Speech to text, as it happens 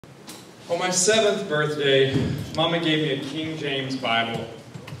On my 7th birthday, Mama gave me a King James Bible.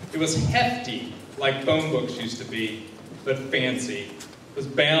 It was hefty, like phone books used to be, but fancy. It was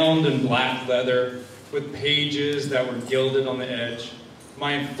bound in black leather, with pages that were gilded on the edge.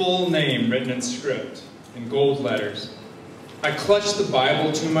 My full name written in script, in gold letters. I clutched the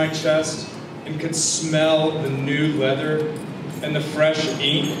Bible to my chest and could smell the new leather and the fresh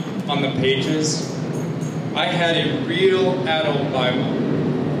ink on the pages. I had a real adult Bible.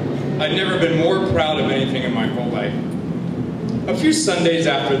 I'd never been more proud of anything in my whole life. A few Sundays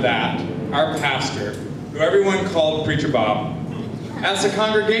after that, our pastor, who everyone called Preacher Bob, asked the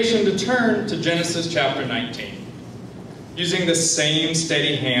congregation to turn to Genesis chapter 19. Using the same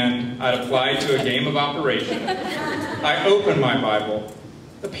steady hand I'd applied to a game of Operation, I opened my Bible.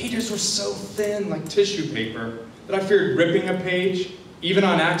 The pages were so thin, like tissue paper, that I feared ripping a page, even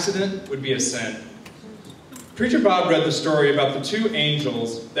on accident, would be a sin. Preacher Bob read the story about the two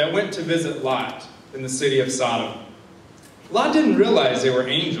angels that went to visit Lot in the city of Sodom. Lot didn't realize they were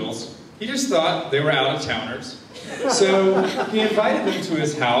angels. He just thought they were out-of-towners. So he invited them to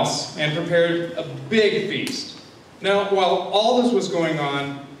his house and prepared a big feast. Now, while all this was going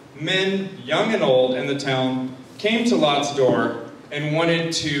on, men, young and old, in the town came to Lot's door and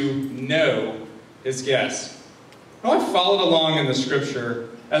wanted to know his guests. Now, I followed along in the scripture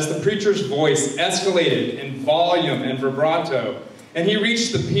as the preacher's voice escalated in volume and vibrato, and he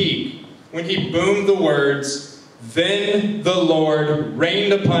reached the peak when he boomed the words, "Then the Lord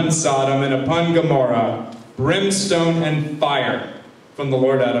rained upon Sodom and upon Gomorrah brimstone and fire from the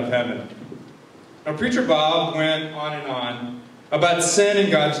Lord out of heaven." Now, Preacher Bob went on about sin and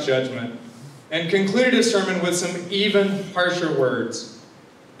God's judgment, and concluded his sermon with some even harsher words.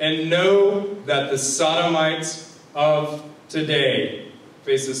 And know that the Sodomites of today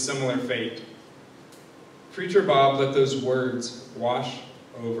face a similar fate. Preacher Bob let those words wash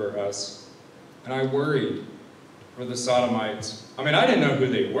over us, and I worried for the Sodomites. I mean, I didn't know who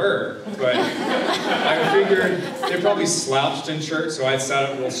they were, but I figured they probably slouched in church, so I sat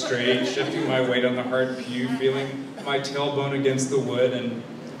up real straight, shifting my weight on the hard pew, feeling my tailbone against the wood, and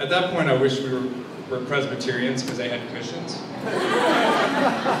at that point I wish we were Presbyterians because they had cushions.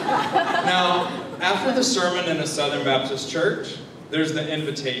 Now, after the sermon in a Southern Baptist church, there's the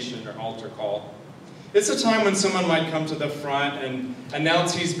invitation or altar call. It's a time when someone might come to the front and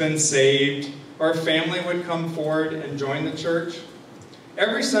announce he's been saved, or a family would come forward and join the church.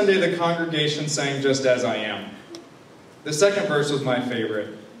 Every Sunday the congregation sang "Just As I Am." The second verse was my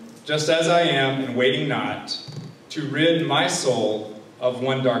favorite. "Just as I am, and waiting not, to rid my soul of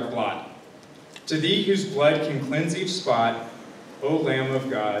one dark blot. To thee whose blood can cleanse each spot, O Lamb of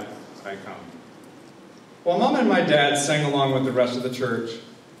God, I come." While Mom and my dad sang along with the rest of the church,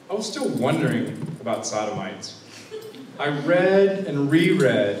 I was still wondering about Sodomites. I read and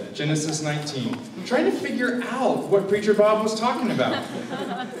reread Genesis 19, trying to figure out what Preacher Bob was talking about.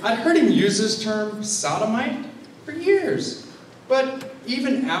 I'd heard him use this term, sodomite, for years. But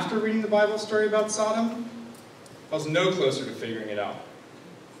even after reading the Bible story about Sodom, I was no closer to figuring it out.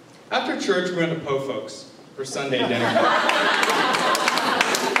 After church, we went to Po Folks for Sunday dinner.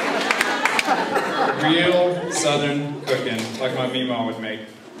 Real Southern cooking, like my Meemaw would make.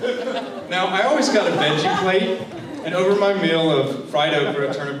 Now, I always got a veggie plate, and over my meal of fried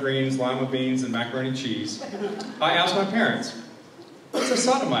okra, turnip greens, lima beans, and macaroni cheese, I asked my parents, "What's a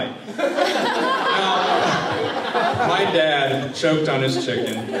sodomite?" Now, my dad choked on his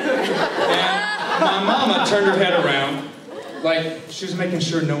chicken, and my mama turned her head around like she was making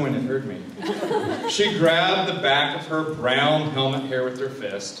sure no one had heard me. She grabbed the back of her brown helmet hair with her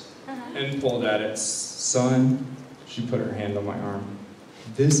fist and pulled at it. "Son," she put her hand on my arm,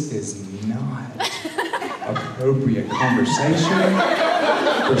 "this is not appropriate conversation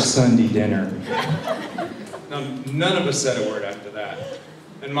for Sunday dinner." Now, none of us said a word after that.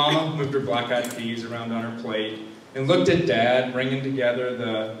 And Mama moved her black-eyed peas around on her plate and looked at Dad, bringing together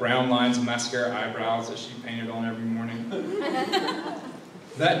the brown lines of mascara eyebrows that she painted on every morning.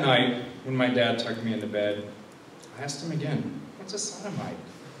 That night, when my dad tucked me into bed, I asked him again, "What's a sodomite?"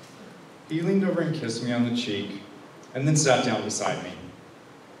 He leaned over and kissed me on the cheek, and then sat down beside me.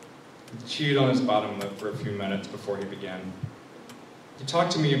 He chewed on his bottom lip for a few minutes before he began. He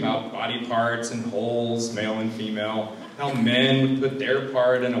talked to me about body parts and holes, male and female, how men would put their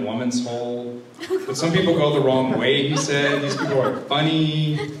part in a woman's hole. But some people go the wrong way, he said. These people are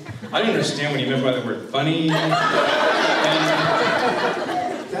funny. I didn't understand what he meant by the word funny. And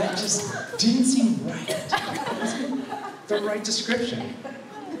that just didn't seem right. It wasn't the right description.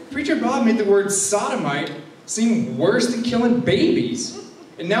 Preacher Bob made the word sodomite seem worse than killing babies.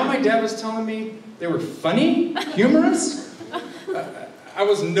 And now my dad was telling me they were funny, humorous. I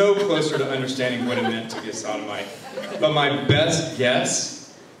was no closer to understanding what it meant to be a sodomite. But my best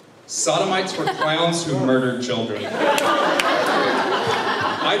guess, sodomites were clowns who murdered children.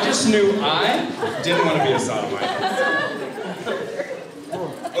 I just knew I didn't want to be a sodomite.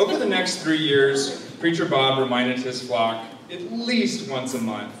 Over the next 3 years, Preacher Bob reminded his flock at least once a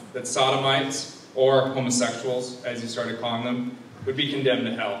month that sodomites, or homosexuals, as he started calling them, would be condemned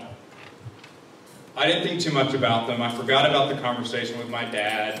to hell. I didn't think too much about them. I forgot about the conversation with my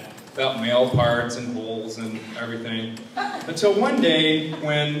dad about male parts and holes and everything. Until one day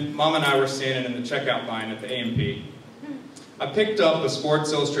when Mom and I were standing in the checkout line at the A&P. I picked up a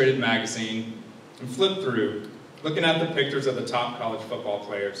Sports Illustrated magazine and flipped through, looking at the pictures of the top college football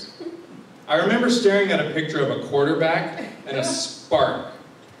players. I remember staring at a picture of a quarterback, and a spark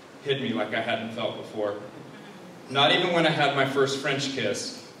hit me like I hadn't felt before. Not even when I had my first French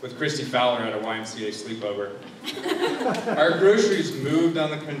kiss with Christy Fowler at a YMCA sleepover. Our groceries moved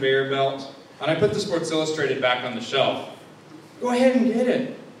on the conveyor belt, and I put the Sports Illustrated back on the shelf. "Go ahead and get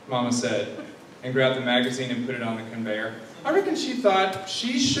it," Mama said, and grabbed the magazine and put it on the conveyor. I reckon she thought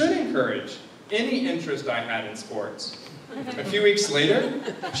she should encourage any interest I had in sports. A few weeks later,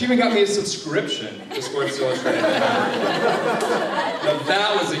 she even got me a subscription to Sports Illustrated. Now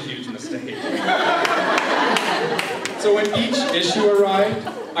that was a huge mistake. So when each issue arrived,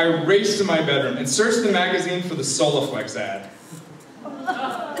 I raced to my bedroom and searched the magazine for the Solaflex ad.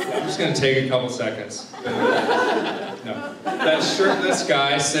 I'm just going to take a couple seconds. No. That shirtless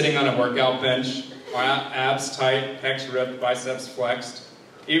guy sitting on a workout bench, abs tight, pecs ripped, biceps flexed.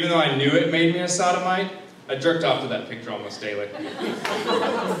 Even though I knew it made me a sodomite, I jerked off to that picture almost daily.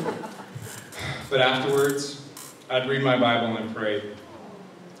 But afterwards, I'd read my Bible and pray,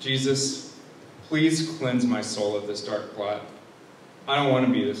 "Jesus, please cleanse my soul of this dark plot. I don't want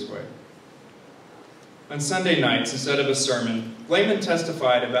to be this way." On Sunday nights, instead of a sermon, laymen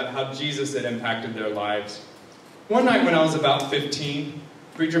testified about how Jesus had impacted their lives. One night when I was about 15,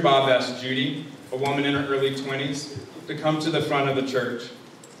 Preacher Bob asked Judy, a woman in her early 20s, to come to the front of the church.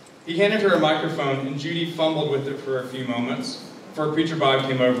 He handed her a microphone, and Judy fumbled with it for a few moments before Preacher Bob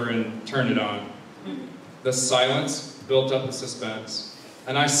came over and turned it on. The silence built up the suspense,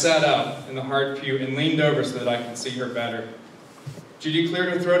 and I sat up in the hard pew and leaned over so that I could see her better. Judy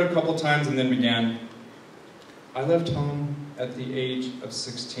cleared her throat a couple times and then began, "I left home at the age of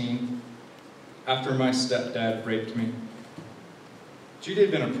 16 after my stepdad raped me." Judy had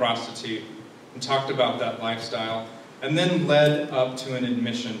been a prostitute and talked about that lifestyle, and then led up to an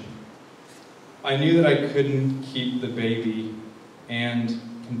admission. "I knew that I couldn't keep the baby and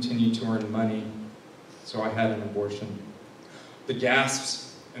continue to earn money, so I had an abortion." The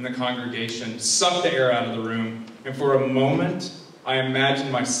gasps in the congregation sucked the air out of the room, and for a moment, I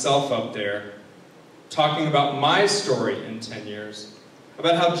imagined myself up there, talking about my story in 10 years,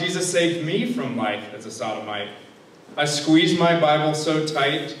 about how Jesus saved me from life as a sodomite. I squeezed my Bible so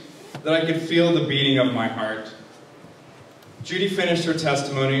tight that I could feel the beating of my heart. Judy finished her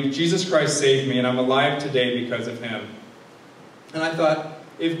testimony, "Jesus Christ saved me, and I'm alive today because of him." And I thought,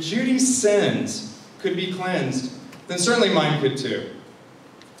 if Judy's sins could be cleansed, then certainly mine could too.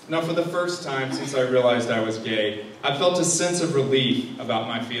 Now, for the first time since I realized I was gay, I felt a sense of relief about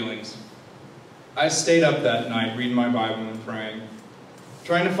my feelings. I stayed up that night reading my Bible and praying,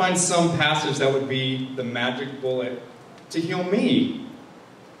 trying to find some passage that would be the magic bullet to heal me.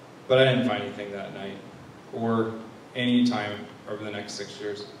 But I didn't find anything that night, or any time over the next 6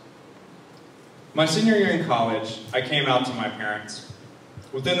 years. My senior year in college, I came out to my parents.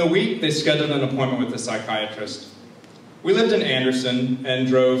 Within the week, they scheduled an appointment with a psychiatrist. We lived in Anderson and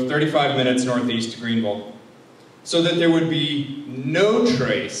drove 35 minutes northeast to Greenville, so that there would be no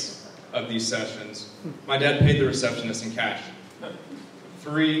trace of these sessions. My dad paid the receptionist in cash.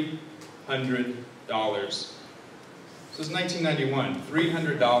 $300. So it was 1991,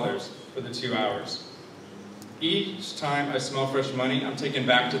 $300 for the 2 hours. Each time I smell fresh money, I'm taken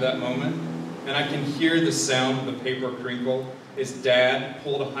back to that moment, and I can hear the sound of the paper crinkle. His dad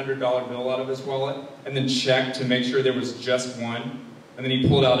pulled a $100 bill out of his wallet and then checked to make sure there was just one, and then he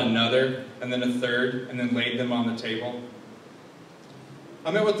pulled out another, and then a third, and then laid them on the table.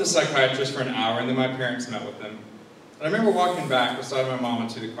 I met with the psychiatrist for an hour, and then my parents met with him. And I remember walking back beside my mom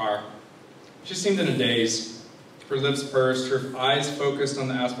into the car. She seemed in a daze. Her lips pursed, her eyes focused on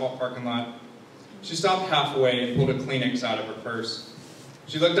the asphalt parking lot. She stopped halfway and pulled a Kleenex out of her purse.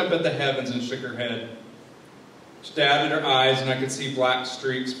 She looked up at the heavens and shook her head. She dabbed at her eyes, and I could see black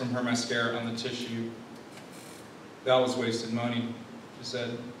streaks from her mascara on the tissue. "That was wasted money," she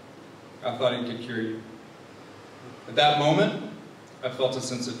said. "I thought it could cure you." At that moment, I felt a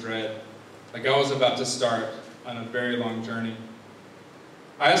sense of dread, like I was about to start on a very long journey.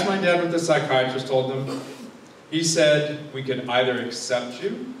 I asked my dad what the psychiatrist told him. He said we could either accept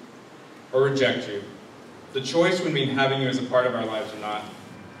you or reject you. The choice would mean having you as a part of our lives or not.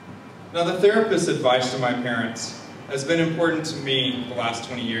 Now, the therapist's advice to my parents has been important to me the last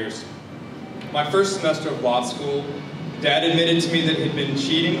 20 years. My first semester of law school, Dad admitted to me that he'd been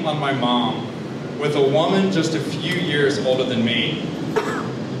cheating on my mom with a woman just a few years older than me.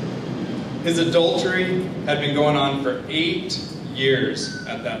 His adultery had been going on for 8 years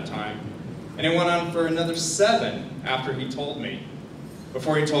at that time, and it went on for another 7 after he told me,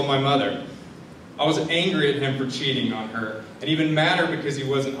 before he told my mother. I was angry at him for cheating on her, and even madder because he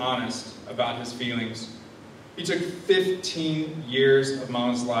wasn't honest about his feelings. He took 15 years of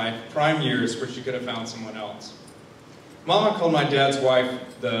Mama's life, prime years where she could have found someone else. Mama called my dad's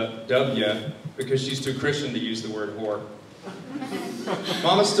wife the W because she's too Christian to use the word whore.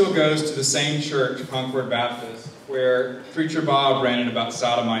 Mama still goes to the same church, Concord Baptist, where Preacher Bob ranted about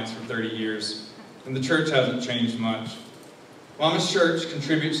sodomites for 30 years, and the church hasn't changed much. Mama's church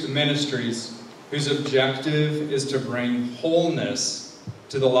contributes to ministries whose objective is to bring wholeness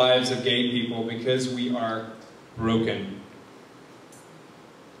to the lives of gay people because we are broken.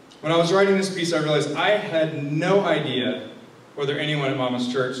 When I was writing this piece, I realized I had no idea whether anyone at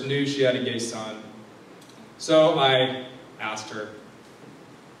Mama's church knew she had a gay son. So I asked her.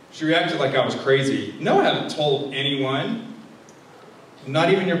 She reacted like I was crazy. No, I haven't told anyone. Not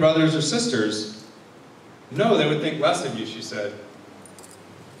even your brothers or sisters. No, they would think less of you, she said.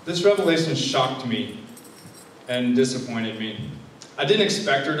 This revelation shocked me and disappointed me. I didn't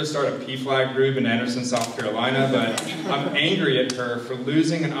expect her to start a PFLAG group in Anderson, South Carolina, but I'm angry at her for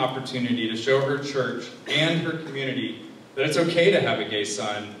losing an opportunity to show her church and her community that it's okay to have a gay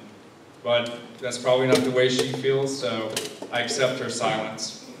son. But that's probably not the way she feels, so I accept her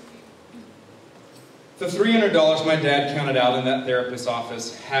silence. The $300 my dad counted out in that therapist's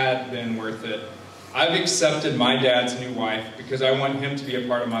office had been worth it. I've accepted my dad's new wife because I want him to be a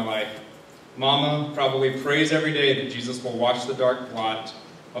part of my life. Mama probably prays every day that Jesus will wash the dark blot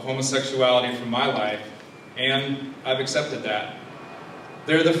of homosexuality from my life, and I've accepted that.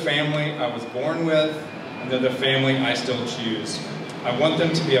 They're the family I was born with, and they're the family I still choose. I want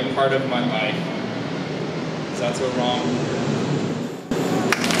them to be a part of my life. Is that so wrong?